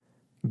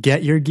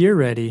Get your gear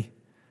ready.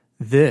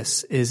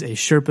 This is a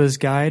Sherpa's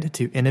Guide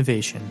to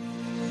Innovation.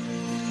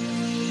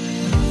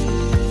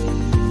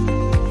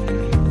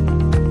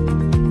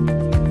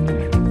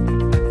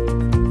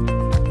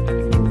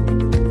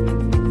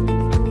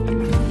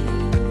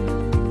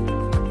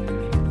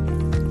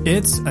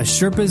 It's a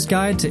Sherpa's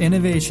Guide to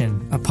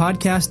Innovation, a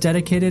podcast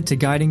dedicated to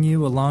guiding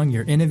you along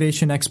your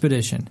innovation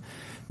expedition.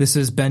 This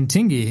is Ben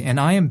Tingey, and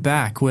I am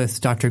back with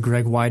Dr.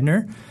 Greg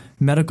Widener,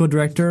 Medical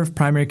Director of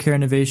Primary Care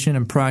Innovation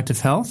and Proactive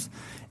Health,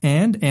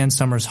 and Ann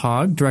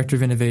Summers-Hogg, Director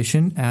of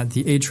Innovation at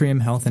the Atrium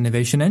Health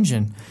Innovation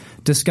Engine,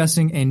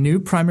 discussing a new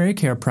primary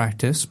care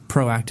practice,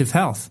 Proactive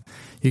Health.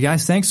 You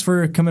guys, thanks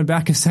for coming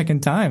back a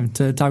second time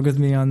to talk with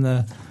me on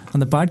the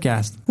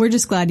podcast. We're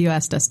just glad you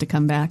asked us to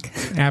come back.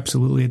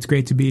 Absolutely. It's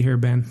great to be here,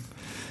 Ben.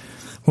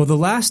 Well, the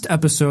last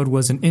episode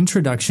was an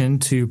introduction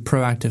to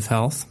Proactive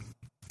Health.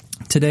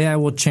 Today I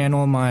will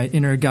channel my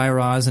inner Guy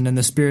Raz, and in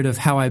the spirit of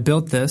how I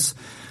built this,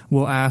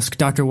 we'll ask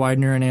Dr.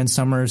 Widener and Ann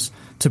Summers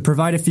to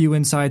provide a few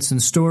insights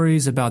and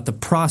stories about the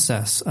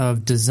process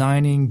of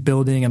designing,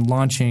 building, and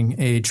launching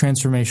a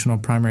transformational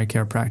primary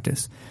care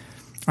practice.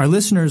 Our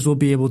listeners will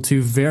be able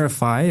to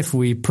verify if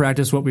we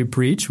practice what we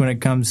preach when it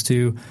comes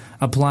to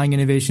applying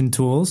innovation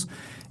tools.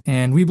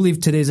 And we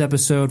believe today's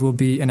episode will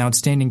be an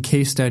outstanding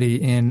case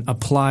study in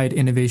applied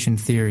innovation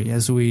theory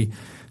as we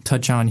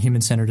touch on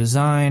human-centered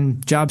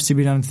design, jobs to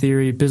be done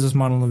theory, business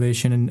model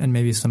innovation, and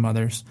maybe some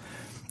others.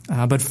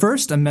 But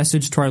first, a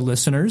message to our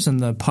listeners in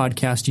the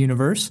podcast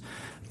universe.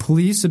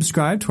 Please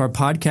subscribe to our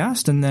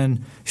podcast and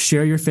then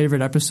share your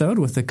favorite episode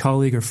with a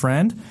colleague or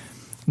friend.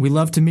 We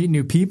love to meet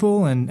new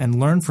people and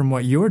learn from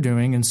what you're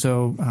doing, and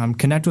so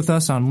connect with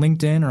us on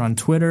LinkedIn or on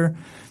Twitter,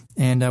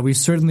 and we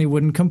certainly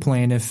wouldn't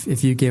complain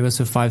if you gave us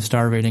a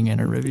 5-star rating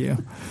and a review.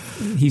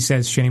 He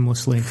says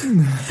shamelessly.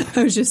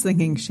 I was just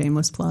thinking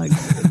shameless plug.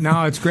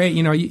 No, it's great.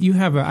 You know, you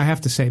have I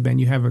have to say, Ben,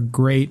 you have a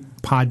great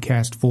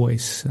podcast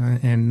voice,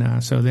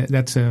 and so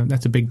that's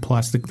a big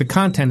plus. The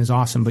content is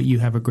awesome, but you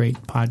have a great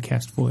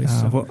podcast voice.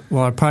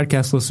 Well, our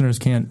podcast listeners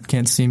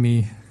can't see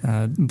me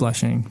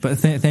blushing, but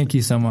thank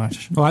you so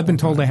much. Well, I've been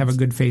told I have a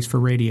good face for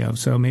radio,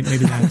 so maybe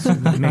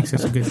that makes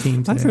us a good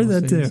team today. I've heard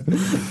that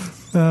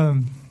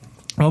too.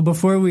 Well,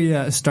 before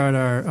we start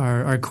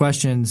our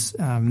questions,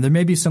 there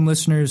may be some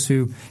listeners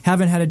who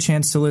haven't had a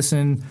chance to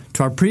listen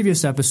to our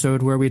previous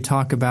episode where we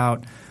talk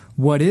about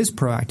what is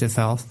proactive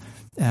health.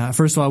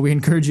 First of all, we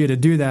encourage you to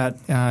do that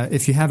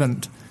if you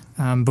haven't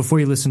before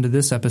you listen to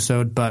this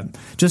episode. But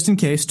just in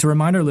case, to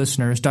remind our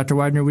listeners, Dr.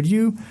 Widener, would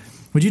you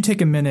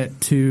take a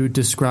minute to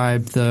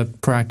describe the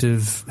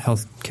proactive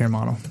health care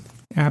model?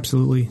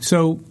 Absolutely.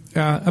 So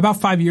about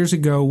 5 years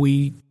ago,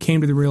 we came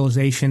to the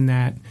realization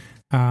that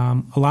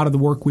a lot of the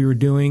work we were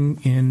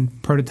doing in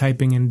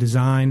prototyping and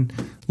design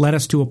led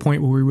us to a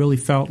point where we really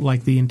felt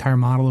like the entire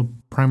model of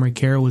primary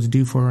care was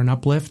due for an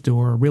uplift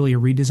or really a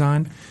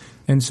redesign.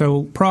 And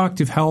so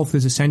proactive health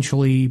is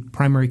essentially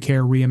primary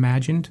care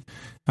reimagined.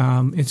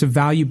 It's a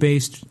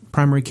value-based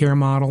primary care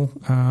model,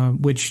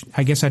 which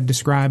I guess I'd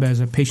describe as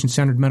a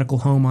patient-centered medical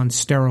home on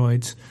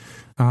steroids,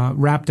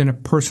 wrapped in a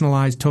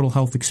personalized total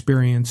health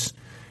experience,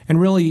 and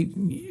really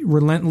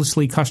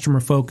relentlessly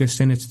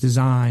customer-focused in its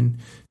design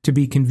to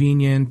be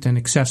convenient and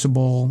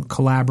accessible,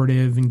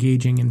 collaborative,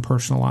 engaging, and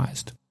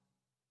personalized.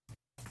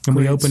 And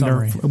we opened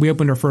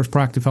our first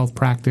proactive health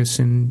practice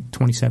in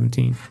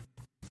 2017.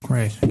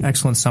 Great.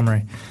 Excellent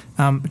summary.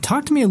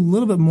 Talk to me a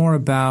little bit more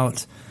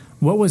about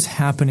what was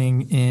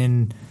happening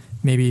in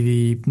maybe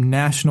the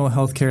national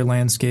healthcare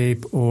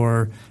landscape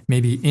or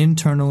maybe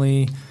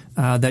internally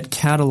that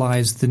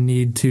catalyzed the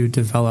need to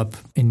develop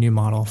a new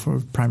model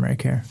for primary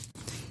care.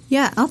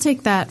 Yeah, I'll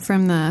take that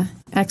from the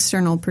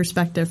external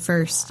perspective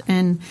first.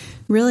 And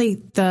really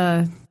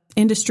the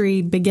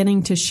industry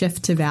beginning to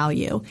shift to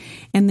value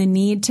and the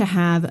need to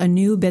have a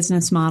new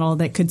business model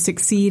that could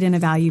succeed in a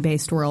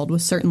value-based world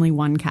was certainly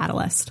one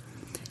catalyst.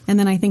 And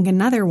then I think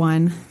another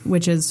one,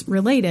 which is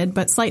related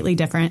but slightly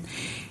different,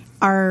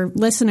 our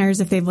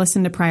listeners, if they've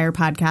listened to prior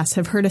podcasts,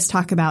 have heard us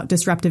talk about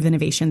disruptive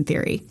innovation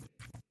theory.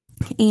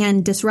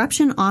 And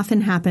disruption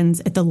often happens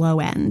at the low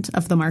end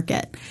of the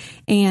market.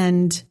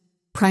 And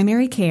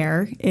primary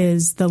care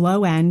is the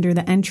low end or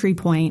the entry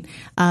point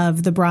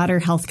of the broader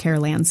healthcare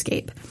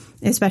landscape,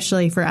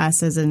 especially for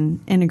us as an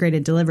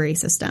integrated delivery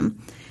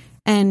system.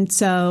 And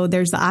so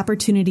there's the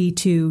opportunity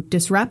to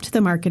disrupt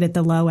the market at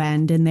the low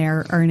end, and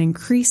there are an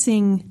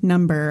increasing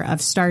number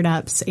of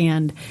startups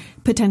and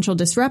potential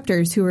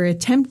disruptors who are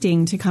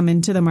attempting to come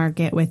into the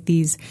market with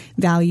these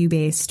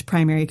value-based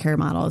primary care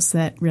models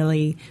that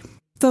really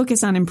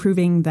focus on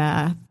improving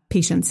the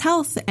patient's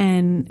health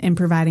and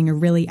providing a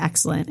really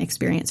excellent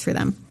experience for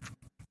them.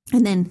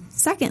 And then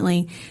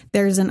secondly,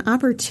 there's an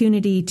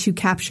opportunity to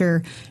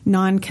capture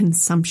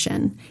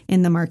non-consumption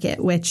in the market,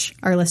 which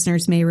our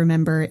listeners may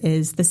remember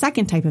is the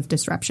second type of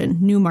disruption,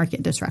 new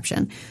market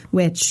disruption,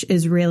 which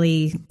is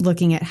really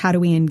looking at how do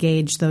we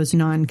engage those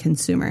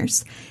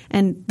non-consumers.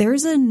 And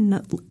there's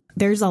a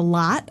there's a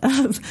lot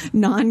of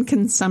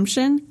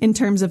non-consumption in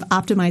terms of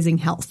optimizing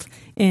health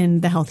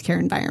in the healthcare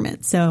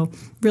environment. So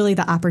really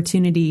the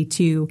opportunity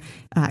to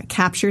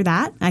capture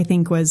that, I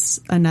think, was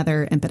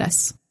another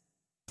impetus.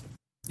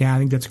 Yeah, I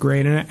think that's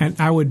great. And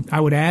I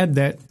would add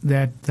that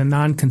the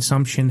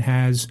non-consumption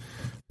has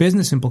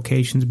business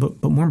implications,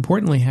 but more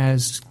importantly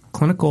has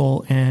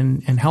clinical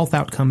and health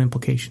outcome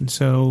implications.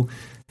 So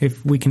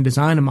if we can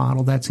design a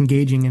model that's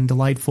engaging and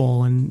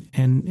delightful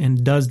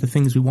and does the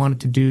things we want it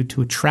to do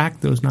to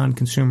attract those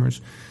non-consumers,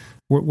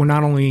 we're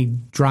not only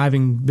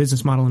driving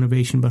business model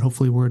innovation, but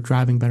hopefully we're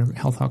driving better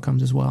health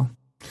outcomes as well.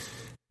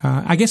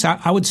 I guess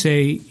I would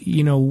say,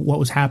 what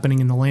was happening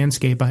in the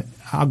landscape,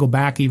 I'll go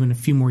back even a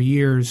few more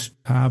years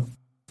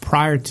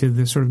prior to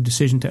the sort of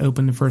decision to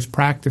open the first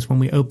practice, when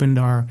we opened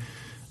our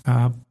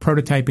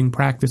prototyping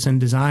practice and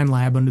design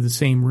lab under the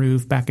same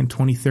roof back in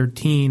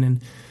 2013.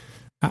 And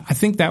I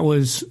think that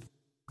was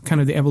kind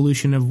of the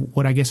evolution of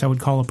what I guess I would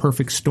call a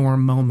perfect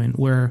storm moment,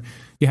 where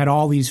you had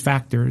all these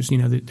factors,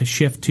 the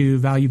shift to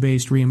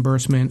value-based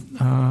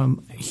reimbursement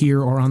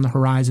here or on the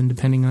horizon,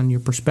 depending on your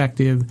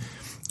perspective,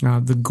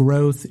 the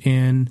growth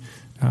in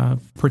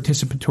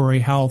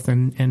participatory health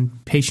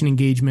and patient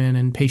engagement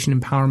and patient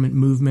empowerment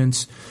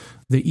movements,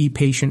 the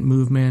e-patient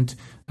movement,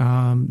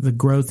 the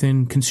growth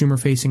in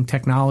consumer-facing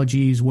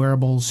technologies,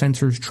 wearables,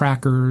 sensors,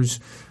 trackers,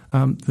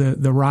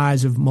 the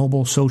rise of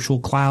mobile, social,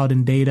 cloud,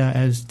 and data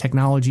as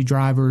technology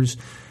drivers.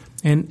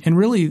 And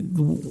really,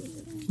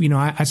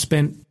 I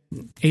spent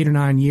 8 or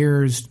 9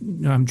 years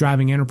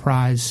driving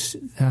enterprise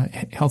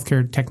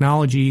healthcare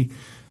technology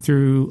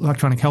through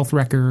electronic health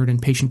record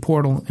and patient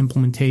portal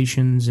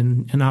implementations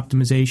and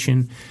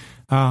optimization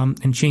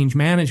and change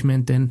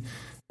management. And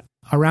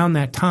around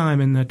that time,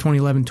 in the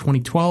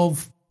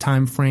 2011-2012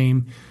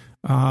 timeframe,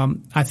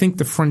 I think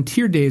the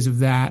frontier days of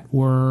that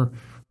were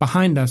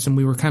behind us, and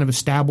we were kind of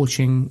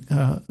establishing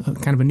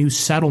kind of a new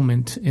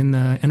settlement in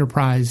the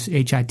enterprise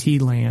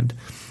HIT land.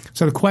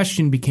 So the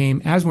question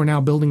became, as we're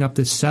now building up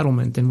this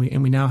settlement, and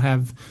we now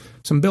have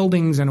some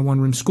buildings and a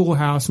one-room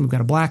schoolhouse, and we've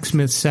got a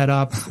blacksmith set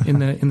up in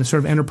the sort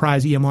of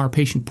enterprise EMR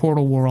patient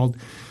portal world,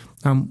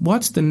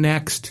 what's the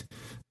next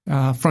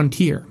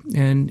frontier?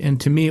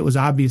 And to me, it was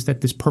obvious that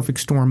this perfect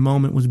storm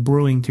moment was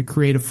brewing to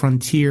create a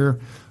frontier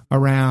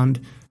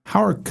around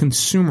how are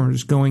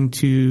consumers going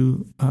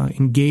to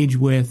engage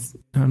with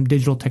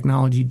digital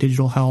technology,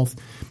 digital health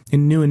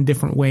in new and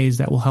different ways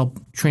that will help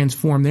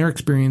transform their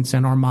experience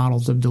and our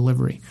models of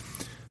delivery.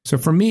 So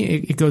for me,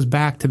 it goes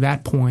back to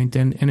that point.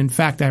 And in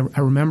fact, I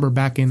remember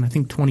back in, I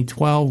think,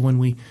 2012, when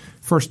we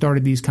first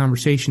started these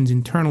conversations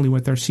internally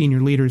with our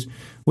senior leaders,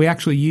 we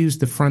actually used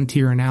the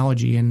frontier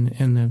analogy. And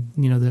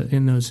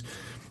in those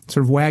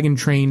sort of wagon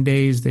train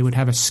days, they would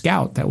have a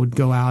scout that would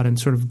go out and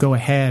sort of go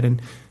ahead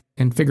and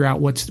figure out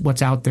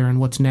what's out there and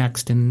what's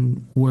next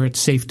and where it's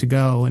safe to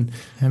go and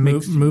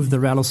move the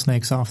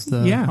rattlesnakes off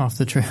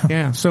the trail.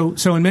 Yeah.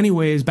 So in many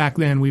ways back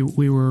then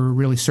we were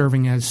really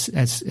serving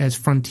as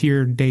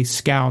frontier day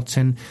scouts,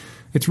 and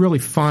it's really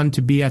fun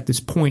to be at this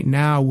point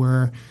now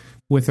where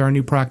with our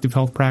new proactive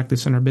health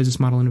practice and our business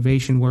model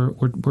innovation,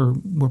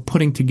 we're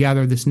putting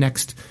together this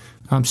next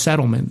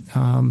settlement,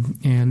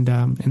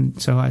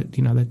 and so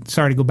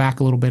sorry to go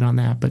back a little bit on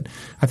that, but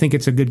I think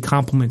it's a good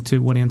complement to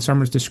what Ann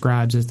Summers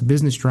describes as the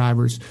business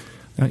drivers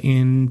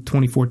in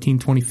 2014,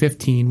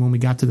 2015, when we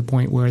got to the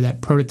point where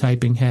that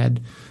prototyping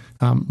had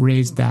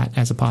raised that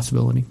as a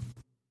possibility.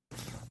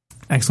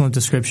 Excellent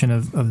description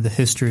of the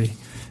history.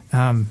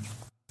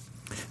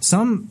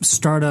 Some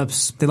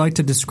startups, they like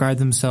to describe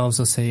themselves.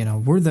 They'll say,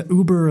 we're the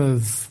Uber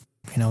of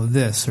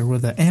this, or we're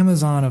the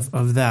Amazon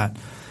of that.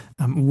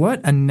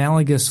 What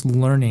analogous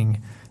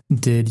learning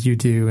did you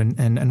do,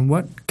 and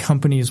what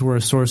companies were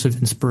a source of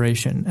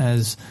inspiration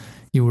as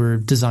you were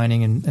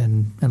designing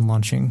and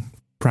launching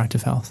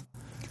Proactive Health?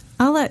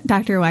 I'll let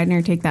Dr.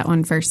 Widener take that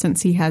one first,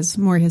 since he has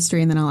more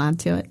history, and then I'll add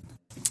to it.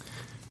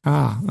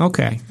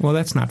 Okay. Well,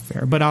 that's not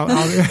fair, but I'll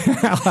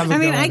have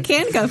a I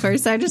can go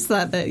first. I just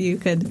thought that you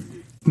could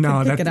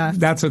pick it off.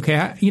 That's okay.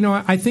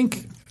 I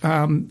think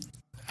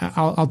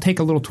I'll take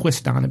a little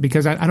twist on it,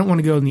 because I don't want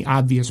to go in the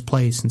obvious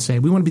place and say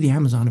we want to be the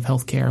Amazon of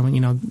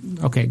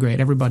healthcare. Okay, great.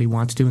 Everybody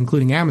wants to,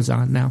 including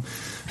Amazon now.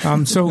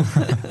 So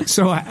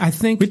I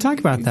think we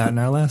talked about that in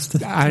our last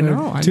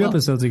two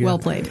episodes ago. Well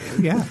played.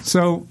 Yeah.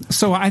 So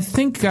I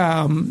think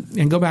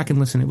and go back and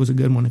listen. It was a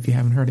good one if you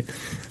haven't heard it.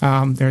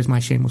 There's my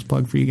shameless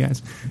plug for you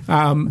guys.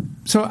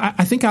 So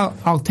I think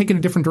I'll take it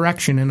a different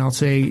direction, and I'll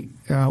say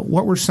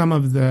what were some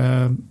of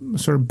the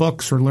sort of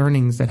books or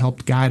learnings that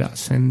helped guide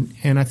us, and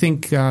I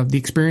think the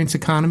Experience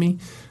Economy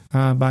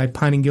by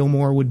Pine and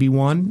Gilmore would be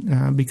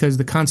one, because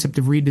the concept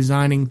of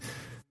redesigning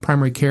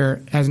primary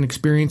care as an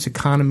experience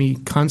economy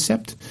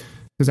concept,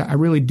 because I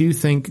really do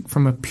think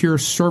from a pure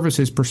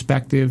services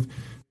perspective,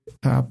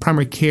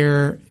 primary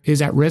care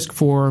is at risk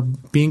for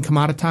being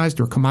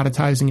commoditized or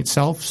commoditizing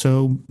itself.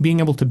 So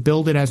being able to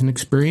build it as an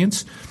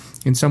experience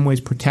in some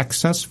ways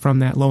protects us from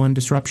that low-end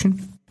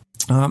disruption.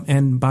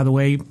 And by the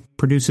way,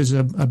 produces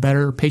a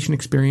better patient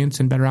experience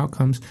and better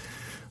outcomes.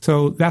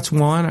 So that's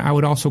one. I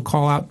would also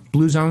call out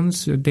Blue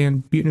Zones,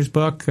 Dan Buettner's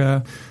book,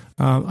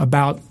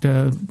 about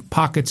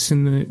pockets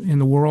in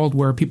the world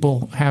where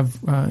people have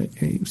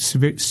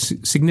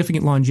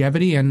significant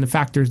longevity and the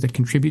factors that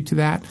contribute to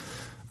that.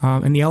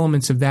 And the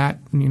elements of that,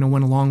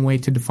 went a long way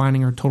to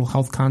defining our total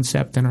health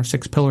concept and our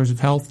 6 pillars of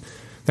health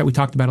that we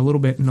talked about a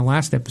little bit in the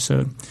last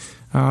episode.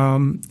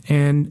 And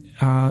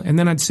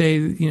then I'd say,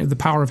 The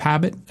Power of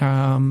Habit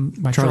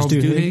by Charles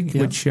Duhigg,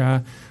 yeah. which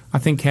I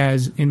think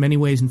has in many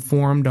ways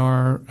informed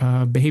our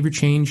behavior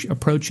change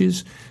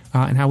approaches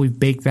and how we've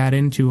baked that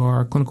into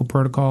our clinical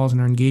protocols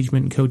and our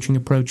engagement and coaching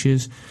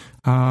approaches.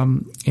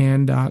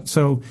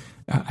 So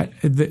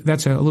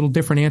that's a little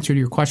different answer to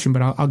your question,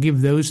 but I'll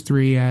give those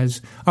 3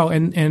 as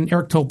and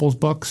Eric Topol's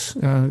books,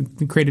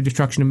 Creative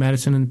Destruction of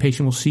Medicine and The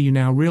Patient Will See You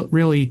Now,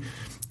 really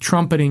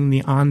trumpeting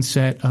the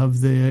onset of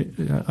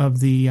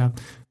the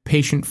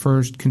patient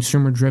first,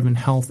 consumer driven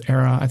health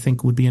era. I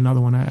think would be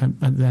another one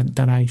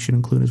that I should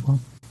include as well.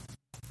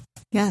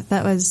 Yeah,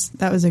 that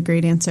was a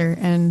great answer,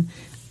 and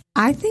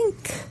I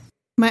think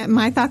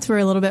my thoughts were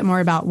a little bit more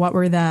about what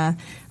were the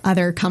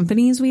other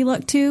companies we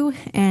looked to,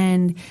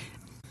 and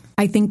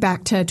I think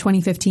back to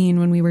 2015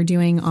 when we were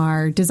doing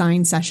our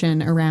design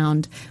session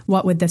around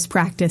what would this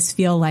practice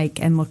feel like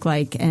and look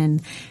like,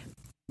 and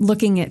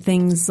looking at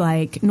things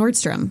like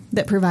Nordstrom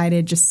that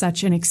provided just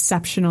such an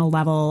exceptional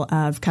level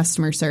of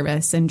customer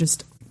service and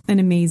just an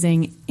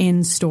amazing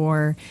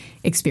in-store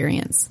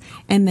experience.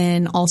 And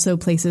then also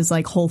places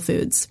like Whole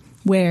Foods,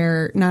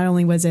 where not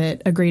only was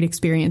it a great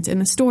experience in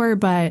the store,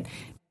 but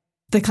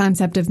the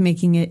concept of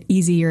making it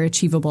easy or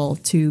achievable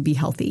to be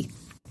healthy.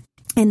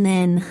 And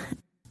then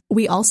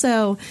we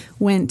also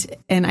went,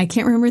 and I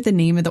can't remember the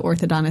name of the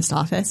orthodontist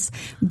office,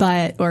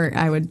 or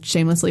I would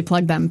shamelessly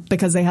plug them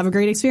because they have a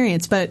great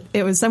experience, but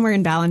it was somewhere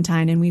in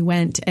Valentine, and we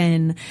went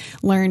and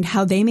learned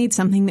how they made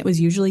something that was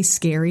usually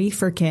scary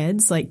for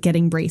kids, like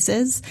getting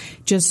braces,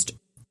 just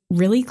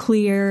really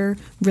clear,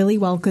 really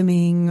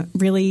welcoming,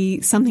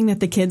 really something that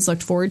the kids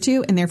looked forward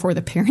to, and therefore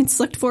the parents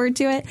looked forward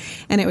to it.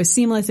 And it was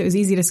seamless. It was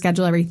easy to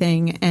schedule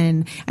everything.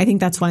 And I think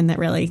that's one that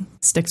really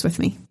sticks with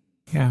me.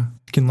 Yeah.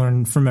 You can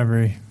learn from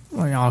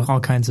all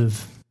kinds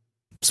of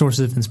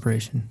sources of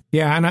inspiration.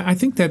 Yeah, and I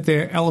think that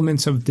the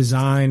elements of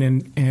design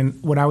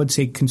and what I would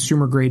say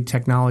consumer-grade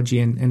technology,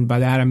 and by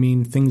that I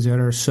mean things that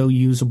are so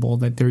usable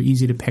that they're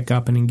easy to pick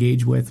up and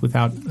engage with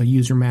without a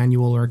user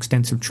manual or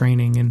extensive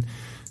training. And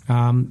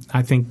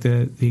I think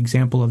the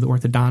example of the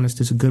orthodontist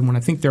is a good one. I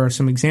think there are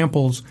some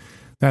examples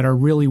that are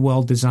really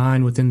well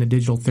designed within the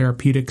digital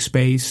therapeutic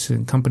space,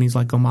 and companies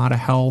like Omada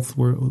Health,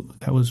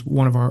 that was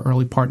one of our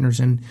early partners,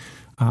 and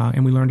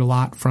we learned a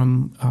lot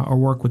from our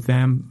work with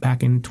them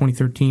back in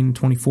 2013,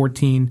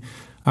 2014.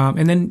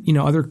 And then,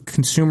 other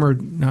consumer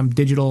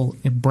digital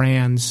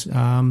brands.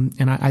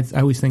 And I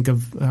always think of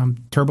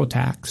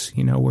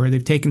TurboTax, where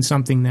they've taken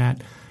something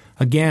that,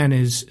 again,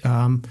 is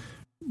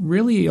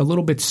really a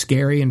little bit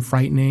scary and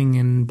frightening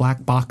and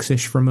black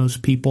box-ish for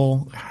most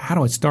people. How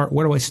do I start?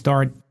 Where do I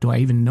start? Do I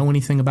even know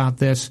anything about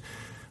this?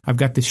 I've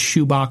got this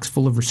shoebox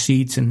full of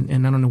receipts and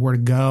I don't know where to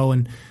go.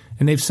 And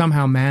they've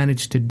somehow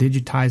managed to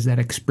digitize that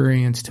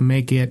experience to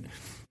make it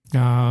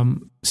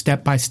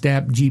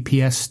step-by-step,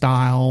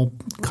 GPS-style,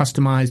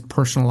 customized,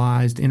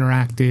 personalized,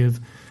 interactive.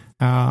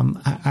 A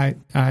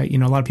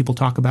lot of people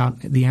talk about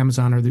the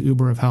Amazon or the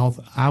Uber of health.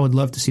 I would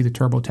love to see the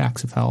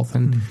TurboTax of health.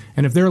 And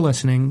if they're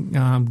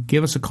listening,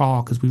 give us a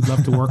call because we'd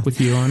love to work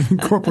with you on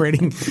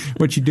incorporating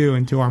what you do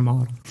into our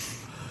model.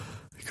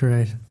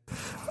 Great.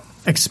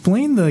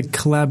 Explain the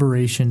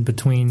collaboration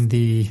between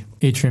the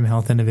Atrium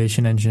Health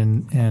Innovation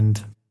Engine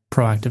and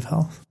Proactive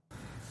Health.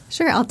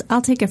 Sure,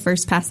 I'll take a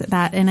first pass at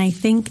that, and I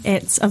think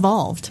it's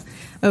evolved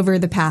over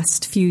the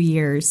past few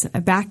years.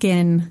 Back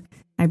in,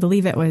 I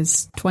believe it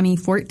was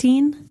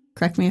 2014,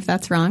 correct me if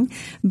that's wrong,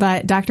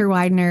 but Dr.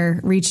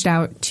 Widener reached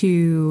out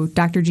to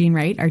Dr. Jean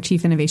Wright, our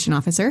Chief Innovation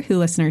Officer, who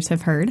listeners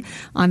have heard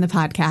on the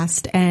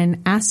podcast,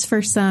 and asked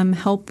for some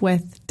help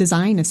with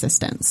design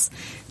assistance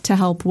to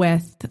help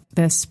with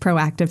this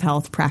proactive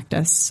health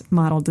practice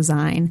model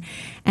design.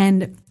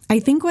 And I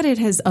think what it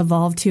has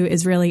evolved to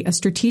is really a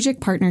strategic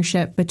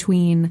partnership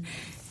between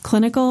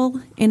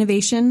clinical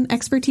innovation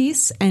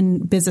expertise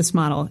and business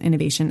model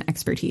innovation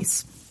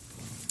expertise.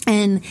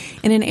 And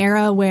in an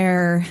era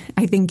where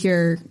I think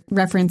your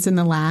reference in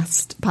the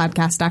last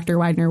podcast, Dr.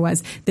 Widener,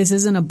 was this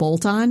isn't a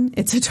bolt-on,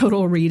 it's a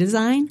total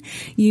redesign.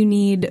 You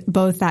need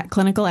both that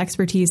clinical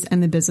expertise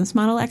and the business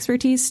model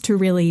expertise to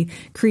really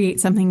create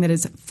something that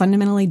is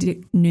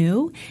fundamentally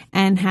new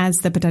and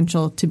has the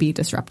potential to be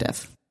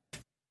disruptive.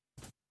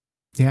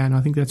 Yeah, and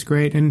I think that's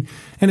great. And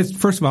it's,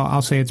 first of all,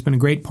 I'll say it's been a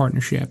great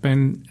partnership.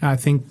 And I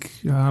think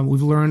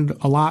we've learned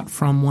a lot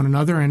from one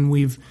another, and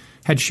we've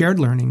had shared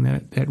learning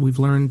that we've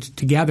learned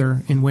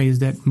together in ways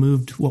that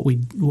moved what we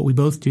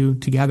both do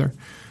together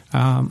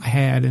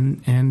ahead.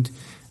 And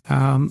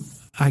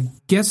I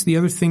guess the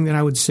other thing that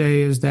I would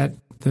say is that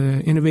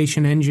the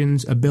innovation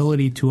engine's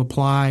ability to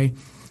apply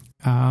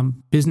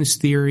business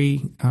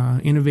theory,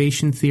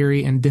 innovation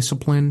theory, and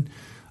discipline,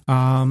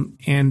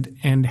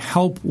 and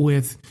help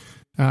with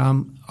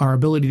our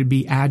ability to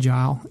be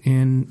agile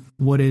in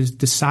what is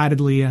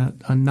decidedly a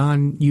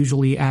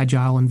non-usually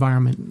agile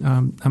environment.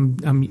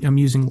 I'm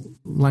using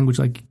language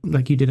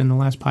like you did in the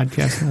last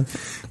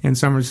podcast in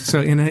Summers. So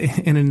in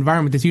an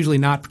environment that's usually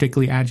not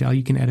particularly agile,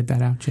 you can edit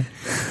that out, Jay.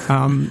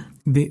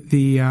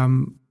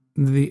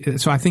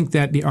 So I think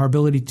that our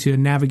ability to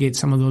navigate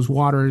some of those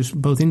waters,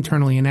 both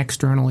internally and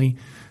externally,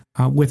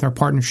 with our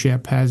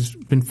partnership, has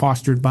been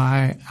fostered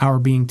by our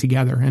being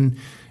together. And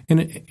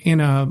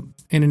in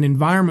an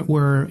environment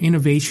where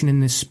innovation in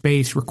this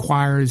space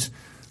requires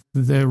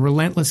the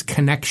relentless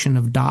connection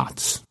of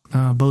dots,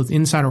 both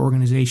inside our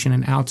organization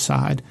and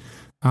outside,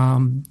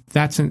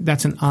 that's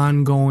an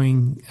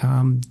ongoing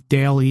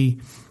daily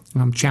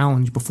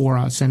challenge before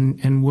us,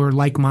 and we're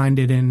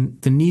like-minded in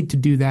the need to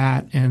do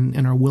that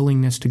and our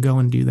willingness to go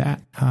and do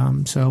that.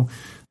 So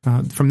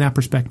from that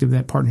perspective,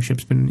 that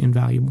partnership's been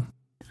invaluable.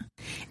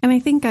 And I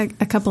think a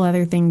couple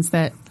other things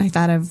that I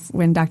thought of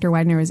when Dr.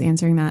 Widener was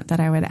answering that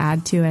I would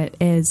add to it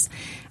is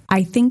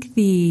I think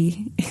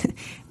the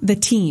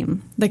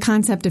team, the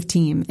concept of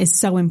team is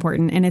so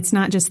important. And it's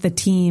not just the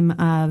team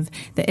of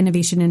the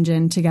innovation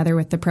engine together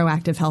with the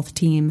proactive health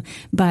team,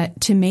 but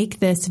to make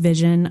this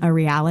vision a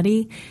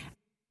reality,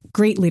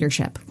 great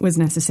leadership was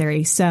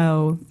necessary.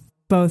 So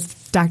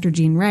both Dr.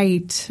 Jean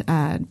Wright,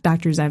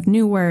 Dr. Zev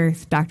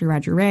Newworth, Dr.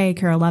 Roger Ray,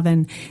 Carol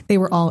Levin, they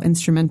were all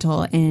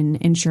instrumental in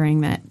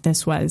ensuring that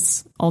this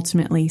was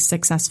ultimately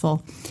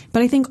successful.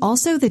 But I think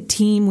also the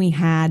team we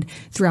had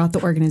throughout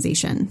the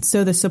organization.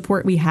 So the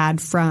support we had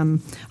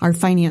from our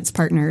finance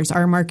partners,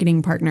 our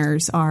marketing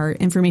partners, our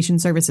information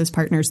services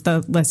partners,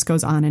 the list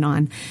goes on and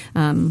on.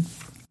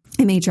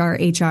 MHR,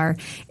 HR,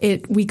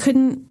 we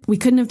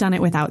couldn't have done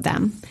it without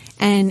them.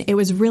 And it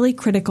was really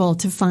critical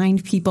to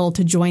find people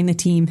to join the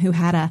team who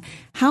had a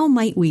how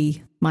might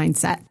we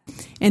mindset,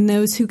 and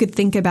those who could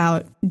think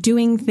about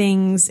doing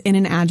things in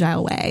an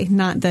agile way,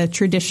 not the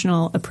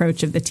traditional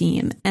approach of the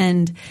team.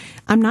 And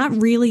I'm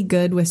not really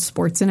good with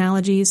sports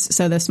analogies,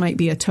 so this might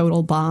be a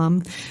total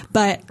bomb,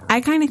 but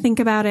I kind of think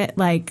about it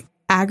like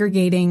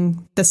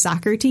aggregating the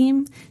soccer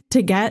team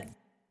to get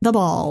the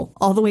ball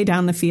all the way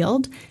down the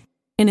field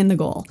and in the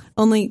goal.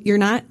 Only you're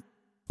not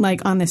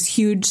like on this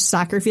huge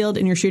soccer field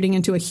and you're shooting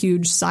into a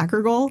huge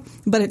soccer goal,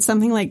 but it's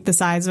something like the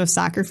size of a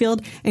soccer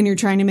field and you're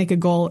trying to make a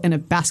goal in a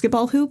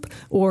basketball hoop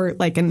or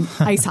like an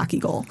ice hockey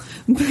goal,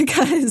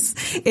 because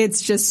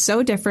it's just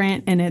so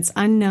different and it's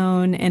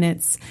unknown,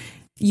 and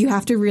you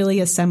have to really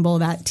assemble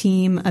that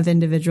team of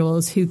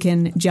individuals who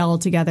can gel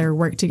together,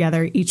 work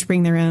together, each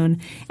bring their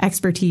own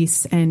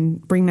expertise and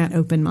bring that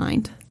open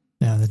mind.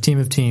 Yeah, the team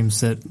of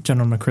teams that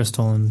General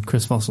McChrystal and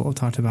Chris Fussell have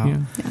talked about.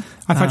 Yeah.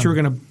 I thought you were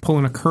going to pull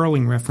in a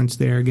curling reference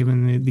there,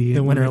 given the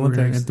Winter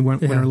Olympics. At the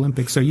Winter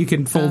Olympics. So you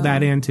can fold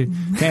that in to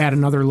add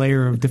another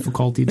layer of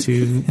difficulty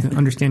to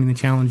understanding the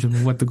challenge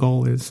of what the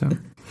goal is. So.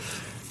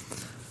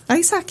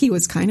 Ice hockey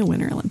was kind of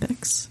Winter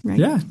Olympics, right?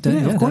 Yeah,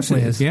 of course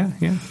it is. Yeah.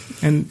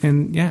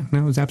 And yeah, no,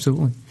 it was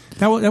absolutely.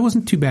 That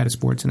wasn't too bad a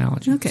sports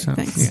analogy. Okay, so,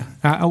 thanks.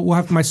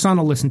 Yeah, my son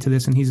will listen to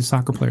this, and he's a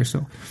soccer player,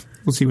 so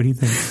we'll see what he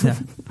thinks. Yeah.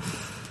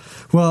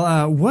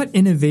 Well, what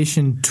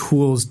innovation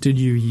tools did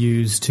you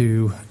use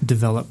to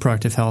develop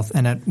Proactive Health,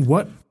 and at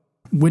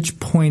which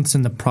points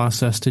in the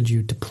process did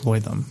you deploy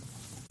them?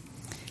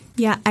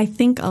 Yeah, I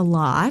think a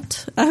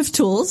lot of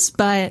tools,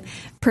 but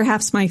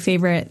perhaps my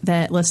favorite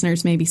that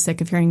listeners may be sick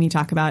of hearing me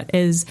talk about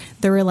is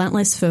the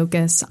relentless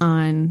focus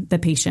on the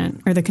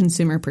patient or the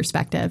consumer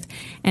perspective.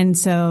 And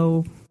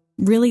so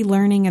really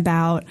learning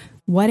about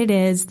what it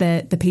is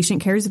that the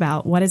patient cares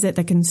about, what is it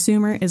the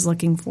consumer is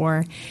looking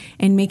for,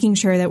 and making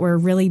sure that we're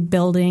really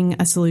building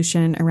a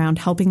solution around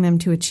helping them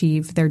to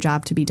achieve their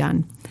job to be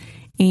done.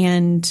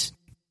 And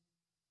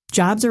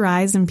jobs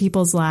arise in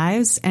people's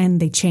lives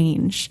and they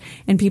change,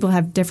 and people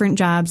have different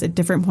jobs at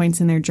different points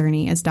in their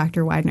journey, as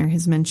Dr. Widener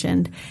has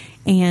mentioned.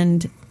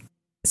 And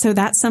so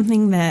that's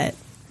something that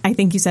I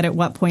think you said, at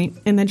what point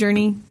in the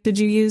journey did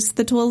you use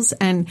the tools?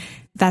 And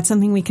that's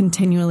something we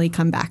continually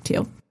come back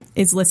to,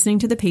 is listening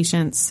to the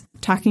patients,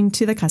 talking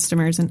to the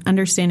customers, and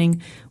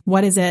understanding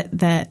what is it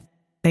that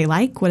they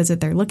like, what is it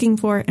they're looking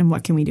for, and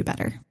what can we do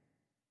better.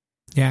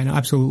 Yeah, no,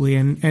 absolutely.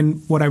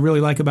 And what I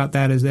really like about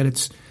that is that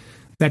it's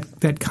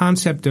that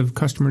concept of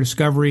customer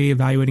discovery,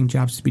 evaluating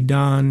jobs to be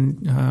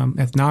done,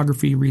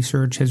 ethnography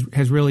research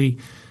has really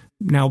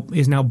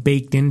now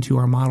baked into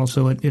our model.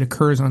 So it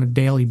occurs on a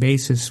daily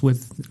basis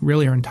with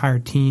really our entire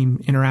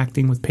team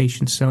interacting with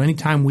patients. So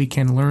anytime we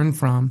can learn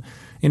from,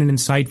 in an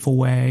insightful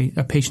way,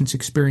 a patient's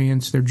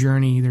experience, their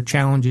journey, their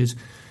challenges,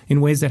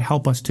 in ways that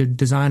help us to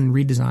design and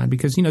redesign.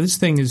 Because, this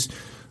thing is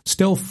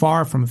still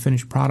far from a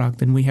finished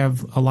product, and we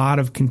have a lot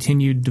of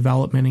continued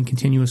development and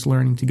continuous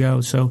learning to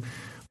go. So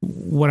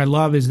what I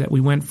love is that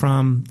we went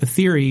from the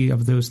theory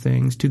of those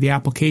things to the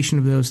application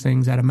of those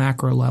things at a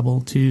macro level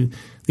to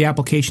the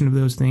application of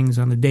those things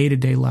on the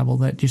day-to-day level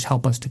that just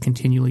help us to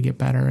continually get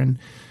better. And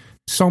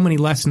so many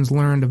lessons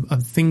learned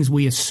of things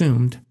we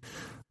assumed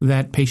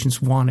that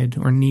patients wanted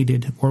or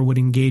needed or would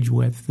engage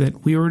with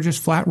that we were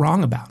just flat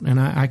wrong about.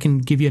 And I can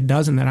give you a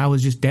dozen that I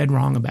was just dead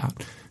wrong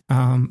about.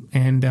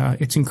 And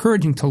it's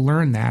encouraging to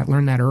learn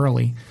that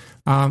early,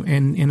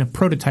 and in a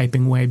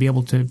prototyping way, be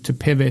able to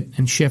pivot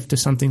and shift to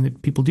something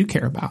that people do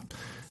care about.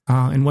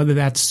 And whether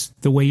that's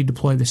the way you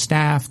deploy the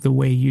staff, the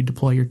way you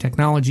deploy your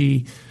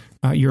technology,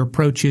 your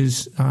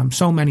approaches,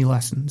 so many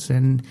lessons.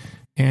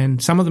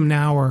 And some of them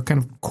now are kind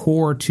of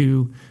core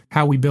to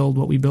how we build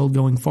what we build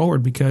going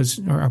forward, because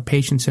our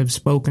patients have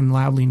spoken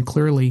loudly and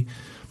clearly,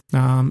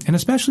 and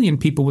especially in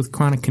people with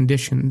chronic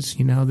conditions.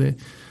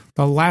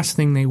 The last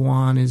thing they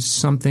want is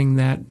something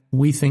that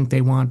we think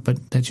they want,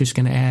 but that's just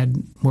going to add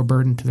more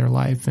burden to their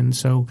life. And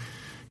so,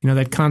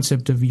 that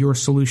concept of your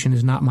solution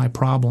is not my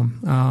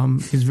problem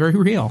is very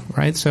real,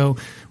 right? So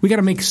we got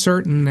to make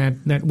certain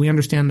that we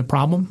understand the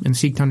problem and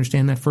seek to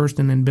understand that first,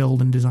 and then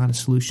build and design a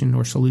solution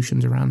or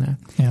solutions around that.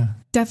 Yeah,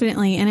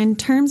 definitely. And in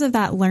terms of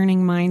that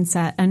learning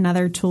mindset,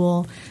 another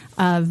tool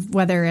of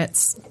whether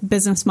it's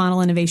business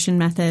model innovation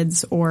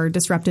methods or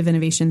disruptive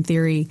innovation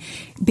theory,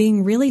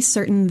 being really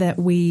certain that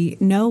we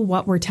know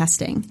what we're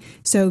testing.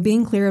 So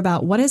being clear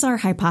about what is our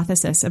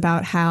hypothesis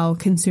about how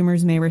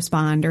consumers may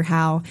respond or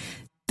how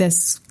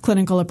this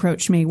clinical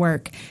approach may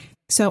work.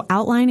 So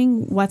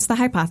outlining what's the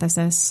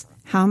hypothesis,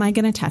 how am I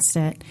going to test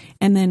it,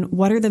 and then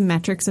what are the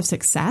metrics of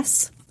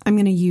success I'm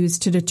going to use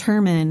to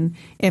determine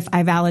if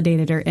I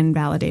validated or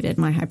invalidated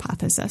my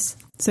hypothesis.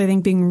 So I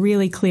think being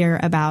really clear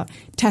about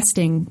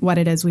testing what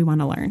it is we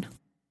want to learn.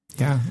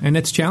 Yeah, and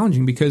it's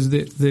challenging because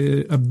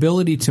the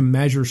ability to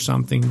measure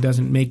something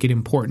doesn't make it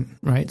important,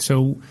 right?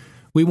 So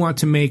we want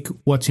to make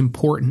what's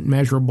important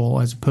measurable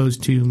as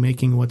opposed to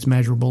making what's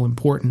measurable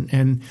important.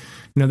 And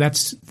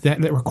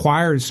that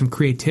requires some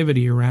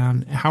creativity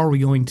around how are we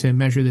going to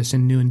measure this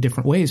in new and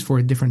different ways for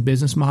a different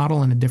business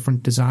model and a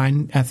different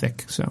design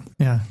ethic. So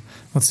yeah,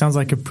 well, it sounds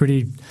like a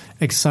pretty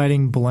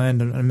exciting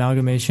blend, an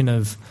amalgamation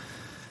of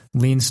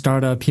lean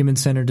startup,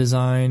 human-centered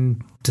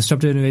design,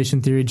 disruptive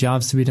innovation theory,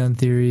 jobs to be done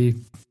theory,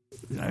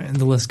 and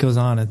the list goes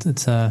on. I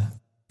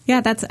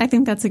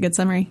think that's a good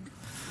summary.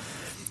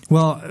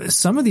 Well,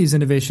 some of these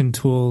innovation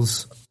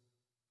tools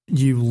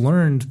you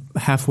learned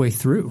halfway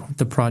through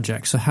the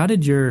project. So how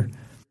did your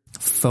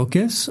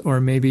focus or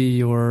maybe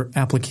your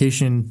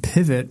application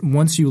pivot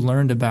once you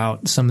learned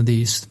about some of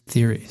these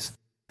theories?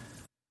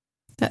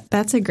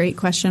 That's a great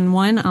question.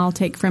 One, I'll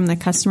take from the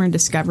customer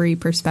discovery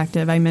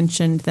perspective. I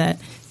mentioned that,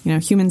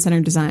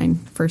 human-centered design,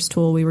 first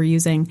tool we were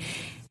using.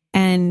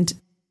 And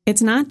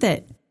it's not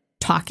that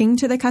talking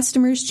to the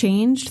customers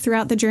changed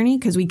throughout the journey,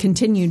 because we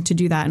continued to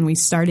do that and we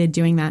started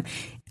doing that.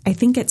 I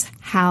think it's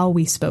how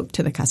we spoke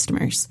to the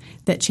customers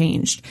that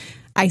changed.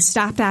 I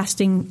stopped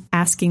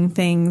asking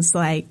things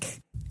like,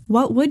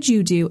 what would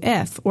you do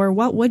if, or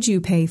what would you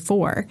pay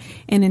for?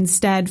 And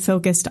instead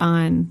focused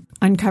on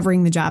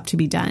uncovering the job to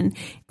be done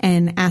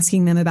and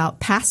asking them about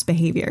past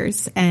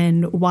behaviors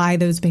and why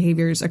those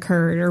behaviors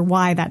occurred or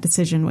why that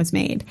decision was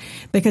made.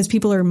 Because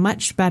people are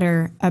much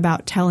better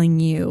about telling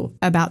you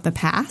about the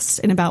past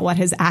and about what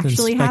has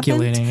actually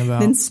happened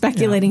than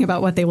speculating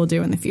about what they will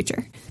do in the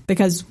future.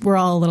 Because we're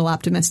all a little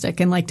optimistic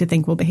and like to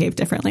think we'll behave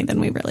differently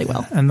than we really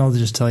will. And they'll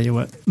just tell you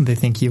what they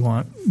think you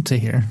want to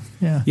hear.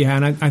 Yeah. Yeah,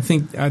 and I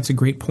think that's a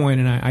great point.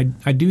 And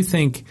I do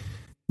think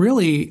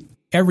really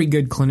every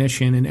good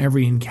clinician in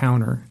every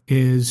encounter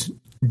is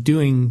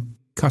doing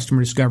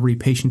customer discovery,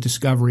 patient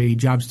discovery,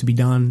 jobs to be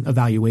done,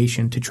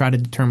 evaluation to try to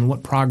determine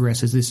what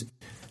progress is this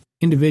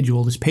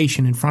individual, this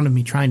patient in front of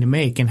me trying to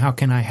make, and how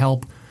can I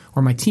help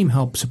or my team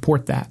help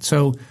support that.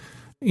 So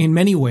in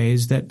many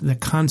ways, that the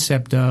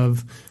concept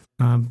of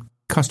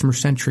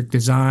customer-centric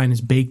design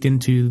is baked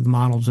into the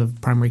models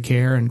of primary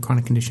care and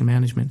chronic condition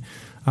management.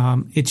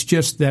 It's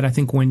just that I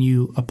think when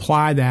you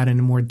apply that in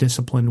a more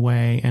disciplined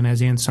way, and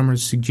as Ann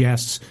Summers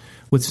suggests,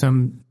 with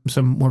some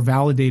more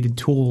validated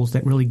tools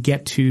that really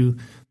get to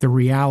the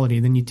reality,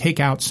 then you take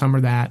out some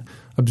of that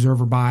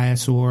observer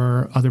bias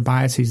or other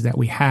biases that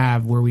we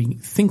have where we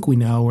think we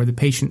know or the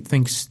patient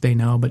thinks they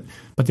know, but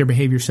their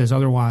behavior says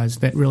otherwise.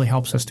 That really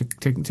helps us to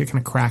kind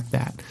of crack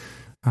that.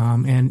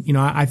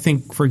 I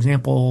think, for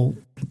example,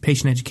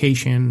 patient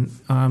education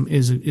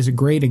is a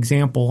great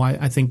example.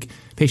 I think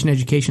patient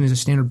education is a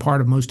standard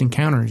part of most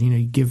encounters.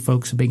 You give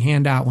folks a big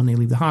handout when they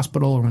leave the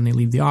hospital or when they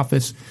leave the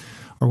office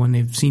or when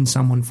they've seen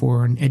someone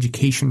for an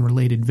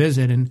education-related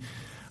visit. And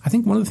I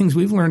think one of the things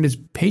we've learned is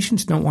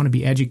patients don't want to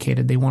be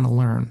educated. They want to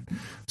learn.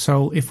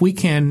 So if we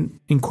can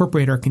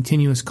incorporate our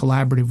continuous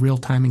collaborative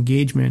real-time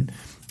engagement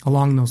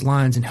along those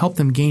lines and help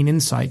them gain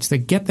insights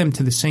that get them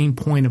to the same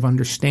point of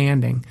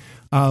understanding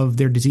of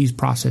their disease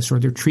process or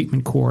their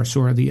treatment course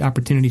or the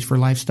opportunities for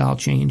lifestyle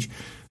change,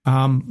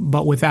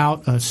 but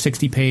without a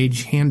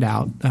 60-page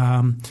handout,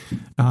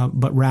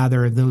 but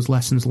rather those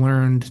lessons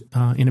learned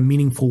in a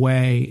meaningful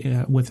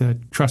way with a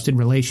trusted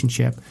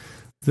relationship,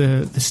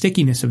 the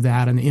stickiness of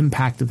that and the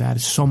impact of that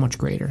is so much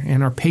greater.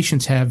 And our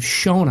patients have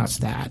shown us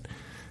that.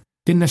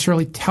 Didn't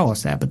necessarily tell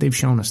us that, but they've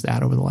shown us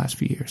that over the last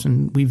few years.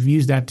 And we've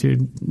used that to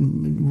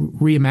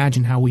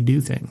reimagine how we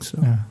do things. So.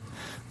 Yeah.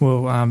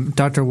 Well,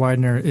 Dr.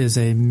 Widener is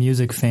a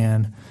music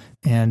fan,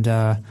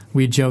 and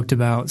we joked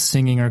about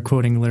singing or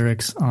quoting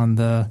lyrics on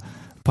the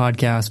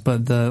podcast,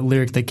 but the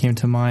lyric that came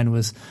to mind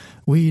was,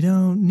 "We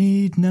don't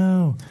need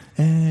no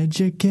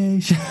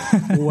education."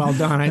 Well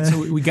done.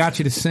 So we got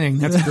you to sing.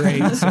 That's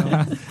great.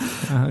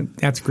 So,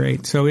 that's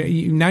great. So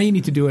now you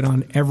need to do it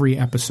on every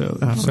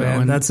episode.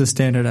 Man, that's a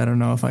standard. I don't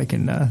know if I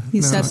can.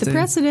 You set the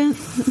precedent.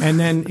 And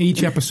then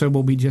each episode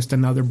will be just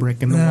another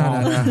brick in the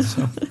wall.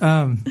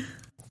 So.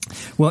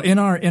 Well, in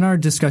our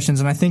discussions,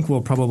 and I think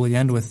we'll probably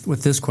end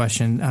with this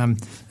question.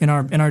 In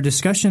our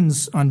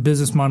discussions on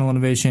business model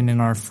innovation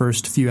in our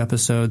first few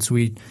episodes,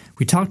 we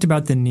talked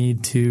about the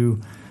need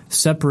to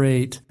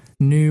separate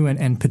new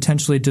and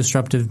potentially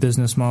disruptive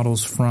business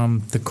models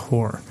from the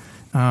core.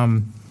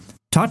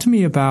 Talk to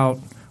me about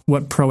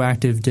what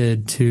Proactive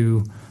did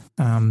to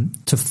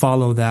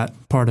follow that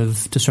part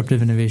of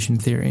disruptive innovation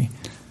theory.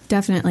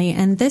 Definitely,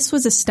 and this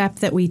was a step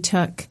that we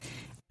took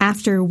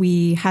after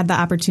we had the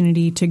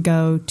opportunity to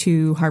go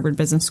to Harvard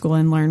Business School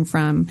and learn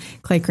from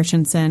Clay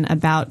Christensen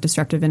about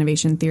disruptive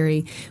innovation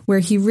theory, where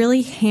he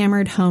really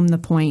hammered home the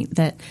point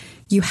that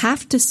you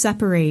have to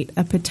separate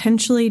a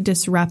potentially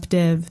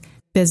disruptive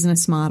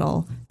business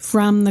model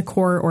from the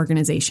core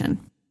organization.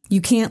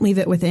 You can't leave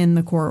it within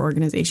the core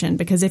organization,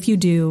 because if you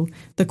do,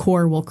 the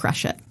core will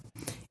crush it.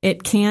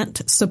 It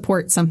can't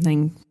support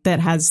something that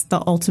has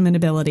the ultimate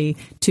ability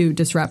to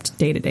disrupt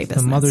day-to-day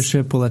business. The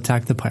mothership will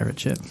attack the pirate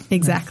ship.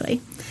 Exactly.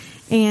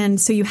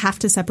 And so you have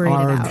to separate it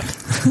out.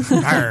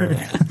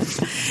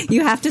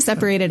 You have to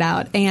separate it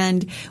out.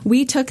 And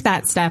we took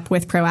that step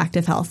with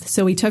Proactive Health.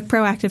 So we took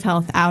Proactive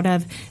Health out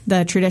of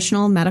the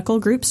traditional medical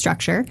group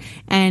structure,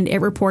 and it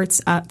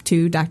reports up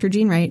to Dr.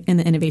 Gene Wright in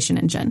the innovation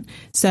engine.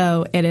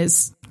 So it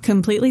is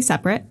completely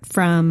separate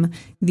from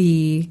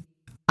the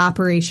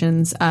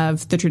operations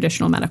of the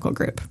traditional medical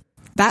group.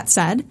 That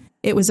said,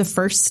 it was a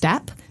first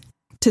step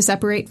to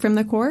separate from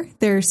the core.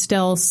 There's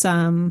still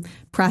some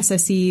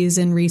processes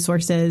and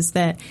resources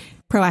that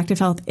Proactive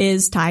Health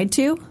is tied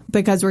to,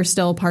 because we're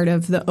still part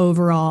of the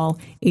overall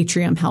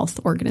Atrium Health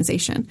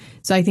organization.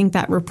 So I think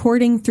that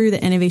reporting through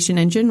the innovation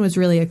engine was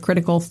really a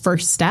critical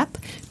first step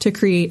to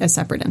create a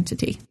separate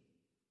entity.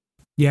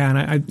 Yeah,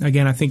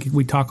 and I think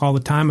we talk all the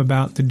time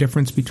about the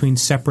difference between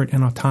separate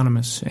and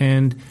autonomous.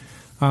 And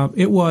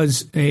it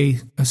was a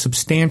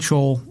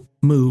substantial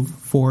move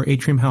for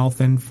Atrium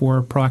Health and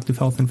for Proactive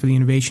Health and for the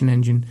innovation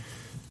engine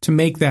to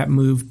make that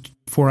move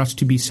for us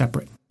to be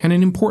separate, and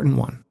an important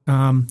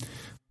one.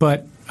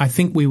 But I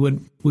think we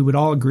would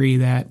all agree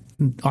that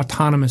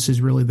autonomous is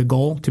really the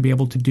goal, to be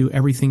able to do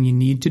everything you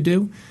need to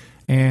do.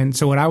 And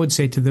so what I would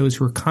say to those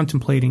who are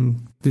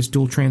contemplating this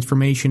dual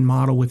transformation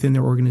model within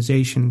their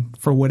organization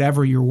for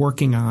whatever you're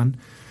working on,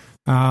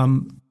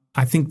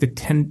 I think the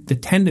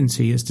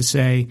tendency is to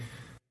say,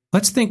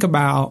 let's think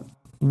about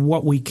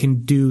what we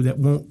can do that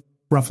won't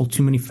ruffle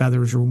too many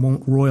feathers or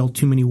won't roil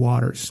too many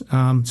waters.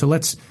 So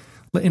let's,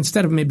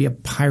 instead of maybe a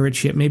pirate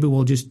ship, maybe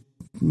we'll just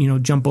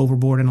jump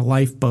overboard in a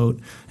lifeboat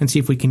and see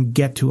if we can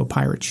get to a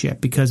pirate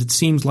ship, because it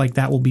seems like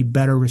that will be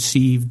better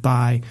received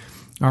by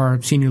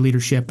our senior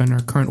leadership and our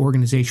current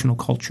organizational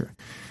culture.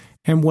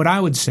 And what I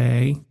would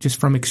say, just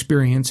from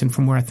experience and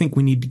from where I think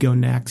we need to go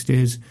next,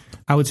 is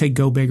I would say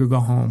go big or go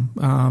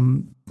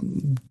home.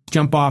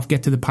 Jump off,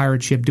 get to the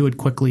pirate ship, do it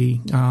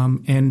quickly,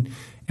 and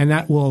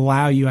that will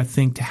allow you, I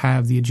think, to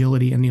have the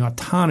agility and the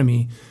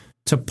autonomy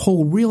to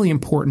pull really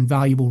important,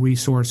 valuable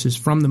resources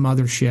from the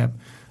mothership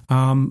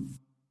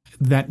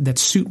that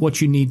suit what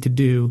you need to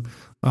do,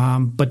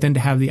 but then to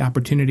have the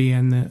opportunity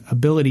and the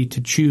ability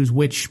to choose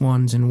which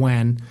ones and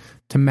when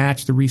to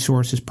match the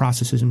resources,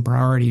 processes, and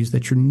priorities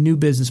that your new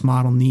business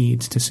model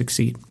needs to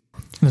succeed.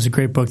 There's a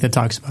great book that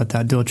talks about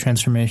that, Dual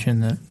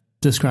Transformation, that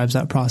describes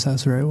that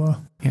process very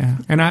well. Yeah,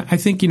 and I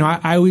think,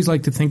 I always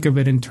like to think of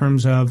it in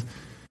terms of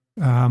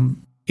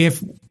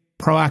if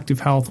Proactive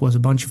Health was a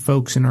bunch of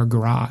folks in our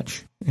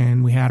garage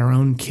and we had our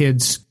own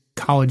kids'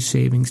 college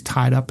savings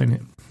tied up in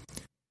it,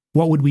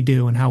 what would we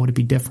do and how would it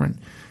be different?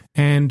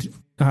 And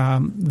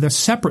the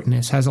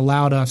separateness has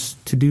allowed us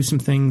to do some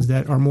things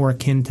that are more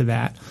akin to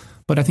that.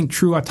 But I think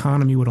true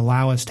autonomy would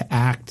allow us to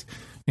act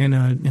in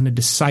a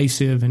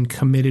decisive and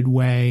committed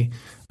way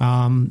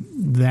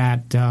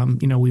that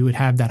we would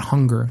have that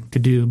hunger to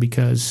do,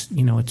 because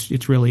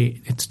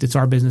it's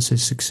our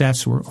business's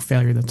success or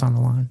failure that's on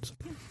the line. So.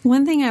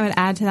 One thing I would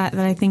add to that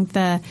I think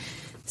the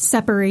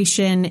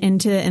separation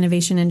into the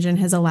innovation engine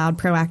has allowed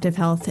Proactive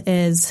Health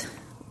is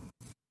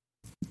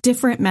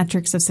different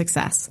metrics of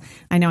success.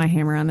 I know I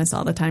hammer on this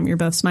all the time. You're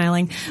both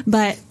smiling.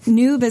 But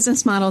new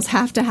business models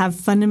have to have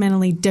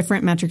fundamentally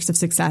different metrics of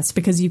success,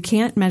 because you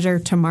can't measure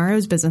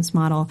tomorrow's business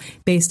model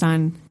based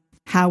on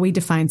how we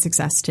define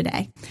success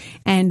today.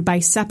 And by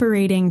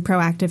separating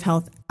Proactive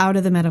Health out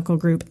of the medical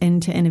group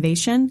into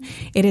innovation,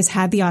 it has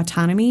had the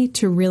autonomy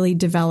to really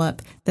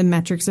develop the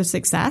metrics of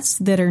success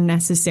that are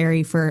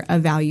necessary for a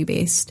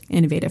value-based,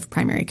 innovative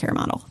primary care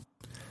model.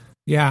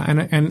 Yeah,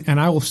 and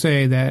I will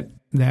say that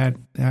at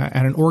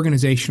an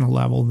organizational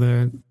level,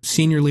 the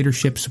senior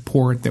leadership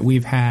support that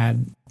we've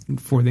had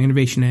for the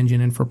innovation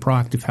engine and for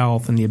Proactive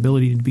Health, and the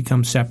ability to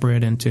become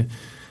separate and to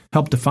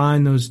help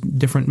define those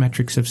different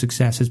metrics of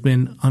success has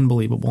been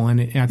unbelievable.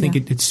 And I think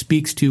it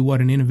speaks to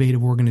what an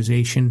innovative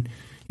organization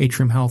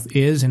Atrium Health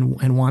is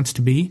and wants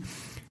to be.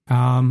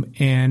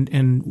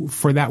 And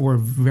for that, we're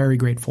very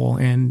grateful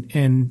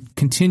and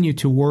continue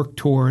to work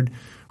toward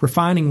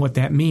refining what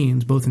that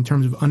means, both in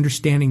terms of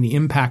understanding the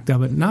impact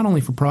of it, not only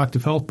for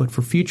proactive health, but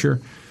for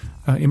future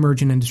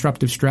emergent and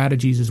disruptive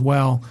strategies as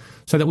well,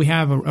 so that we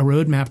have a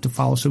roadmap to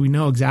follow, so we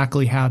know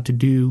exactly how to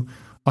do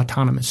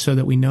autonomous, so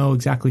that we know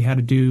exactly how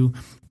to do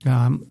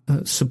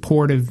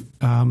supportive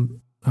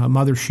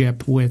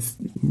mothership with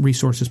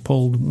resources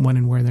pulled when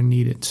and where they're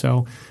needed.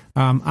 So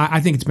I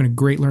think it's been a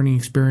great learning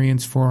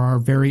experience for our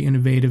very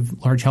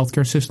innovative large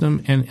healthcare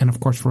system and of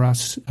course, for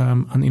us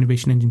on the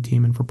Innovation Engine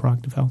team and for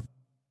proactive health.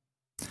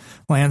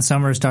 Well, Ann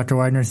Summers, Dr.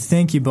 Widener,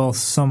 thank you both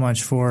so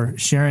much for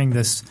sharing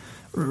this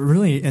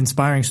really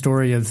inspiring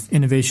story of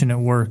innovation at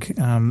work,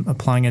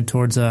 applying it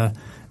towards a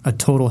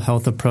total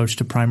health approach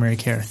to primary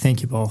care.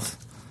 Thank you both.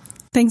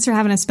 Thanks for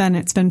having us, Ben.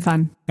 It's been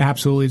fun.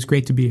 Absolutely. It's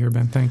great to be here,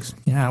 Ben. Thanks.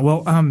 Yeah.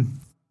 Well,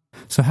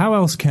 so how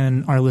else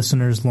can our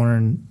listeners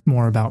learn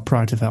more about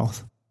proactive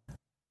health?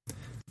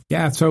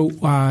 Yeah, so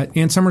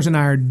Ann Summers and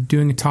I are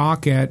doing a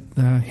talk at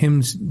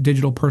HIMSS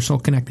Digital Personal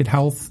Connected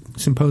Health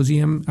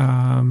Symposium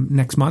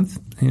next month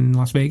in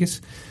Las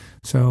Vegas.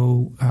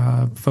 So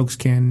folks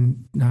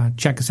can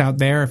check us out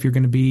there if you're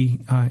going to be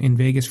in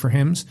Vegas for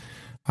HIMSS.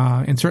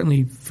 And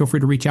certainly feel free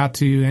to reach out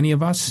to any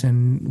of us.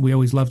 And we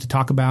always love to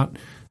talk about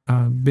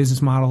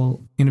business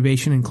model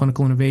innovation and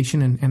clinical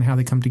innovation and how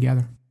they come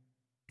together.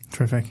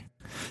 Terrific.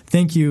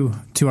 Thank you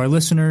to our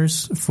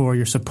listeners for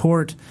your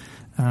support.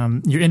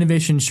 Your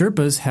Innovation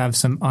Sherpas have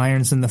some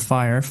irons in the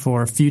fire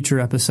for future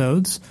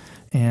episodes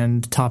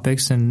and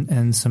topics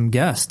and some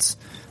guests.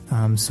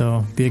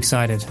 So be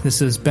excited.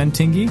 This is Ben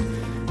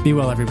Tingey. Be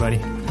well,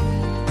 everybody.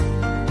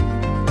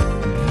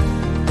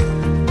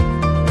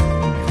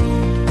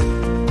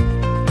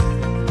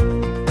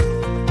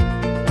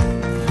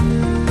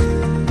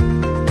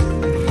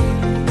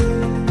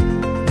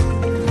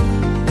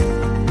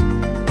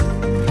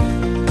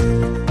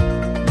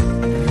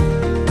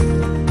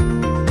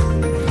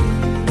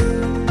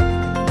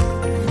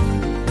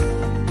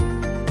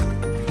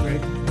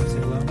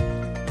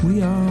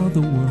 We are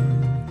the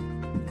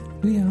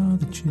world. We are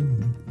the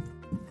children.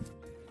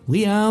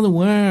 We are the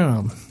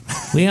world.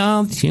 We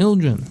are the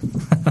children.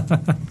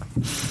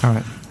 All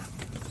right.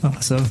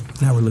 Awesome.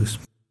 Now we're loose.